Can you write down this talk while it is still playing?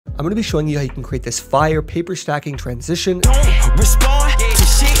I'm going to be showing you how you can create this fire paper stacking transition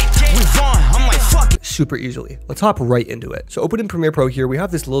super easily. Let's hop right into it. So open in Premiere Pro here, we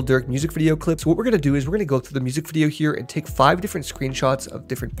have this little Durk music video clip. So what we're going to do is we're going to go through the music video here and take 5 different screenshots of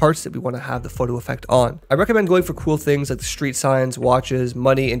different parts that we want to have the photo effect on. I recommend going for cool things like the street signs, watches,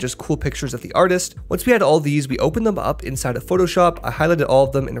 money, and just cool pictures of the artist. Once we had all these, we opened them up inside of Photoshop. I highlighted all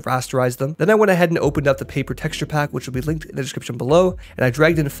of them and rasterized them. Then I went ahead and opened up the paper texture pack, which will be linked in the description below, and I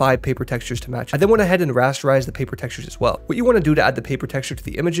dragged in 5 paper textures to match. I then went ahead and rasterized the paper textures as well. What you want to do to add the paper texture to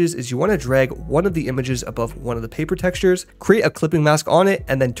the images is you want to drag one of the images above one of the paper textures, create a clipping mask on it,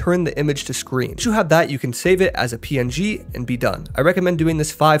 and then turn the image to screen. Once you have that, you can save it as a PNG and be done. I recommend doing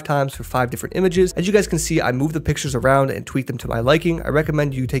this 5 times for 5 different images. As you guys can see, I moved the pictures around and tweaked them to my liking. I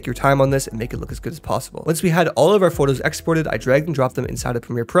recommend you take your time on this and make it look as good as possible. Once we had all of our photos exported, I dragged and dropped them inside of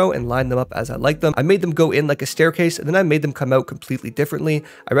Premiere Pro and lined them up as I like them. I made them go in like a staircase, and then I made them come out completely differently.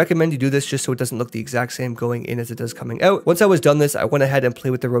 I recommend you do this just so it doesn't look the exact same going in as it does coming out. Once I was done this, I went ahead and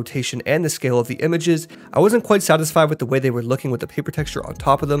played with the rotation and the scale of the images. I wasn't quite satisfied with the way they were looking with the paper texture on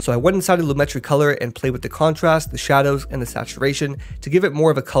top of them, so I went inside of Lumetri Color and played with the contrast, the shadows, and the saturation to give it more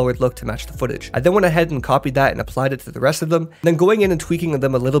of a colored look to match the footage. I then went ahead and copied that and applied it to the rest of them, and then going in and tweaking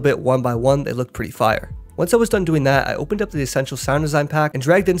them a little bit one by one, they looked pretty fire. Once I was done doing that, I opened up the Essential Sound Design pack and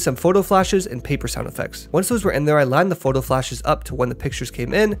dragged in some photo flashes and paper sound effects. Once those were in there, I lined the photo flashes up to when the pictures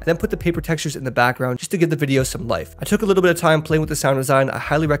came in, and then put the paper textures in the background just to give the video some life. I took a little bit of time playing with the sound design. I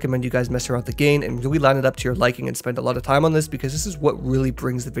highly recommend you guys mess around with the gain and really line it up to your liking and spend a lot of time on this, because this is what really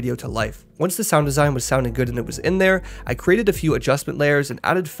brings the video to life. Once the sound design was sounding good and it was in there, I created a few adjustment layers and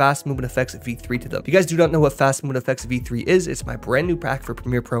added Fast Movement Effects V3 to them. If you guys do not know what Fast Movement Effects V3 is, it's my brand new pack for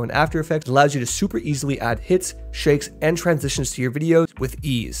Premiere Pro and After Effects. It allows you to super easily add hits, shakes, and transitions to your videos with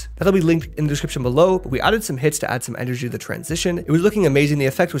ease. That'll be linked in the description below, but we added some hits to add some energy to the transition. It was looking amazing. The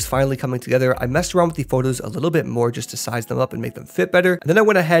effect was finally coming together. I messed around with the photos a little bit more just to size them up and make them fit better. And then I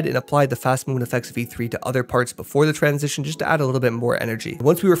went ahead and applied the Fast Movement Effects V3 to other parts before the transition just to add a little bit more energy.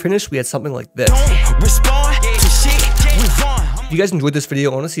 Once we were finished, we had something like this. If you guys enjoyed this video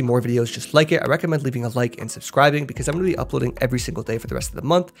and want to see more videos just like it, I recommend leaving a like and subscribing, because I'm going to be uploading every single day for the rest of the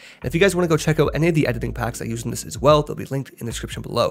month. And if you guys want to go check out any of the editing packs I use in this as well, they'll be linked in the description below.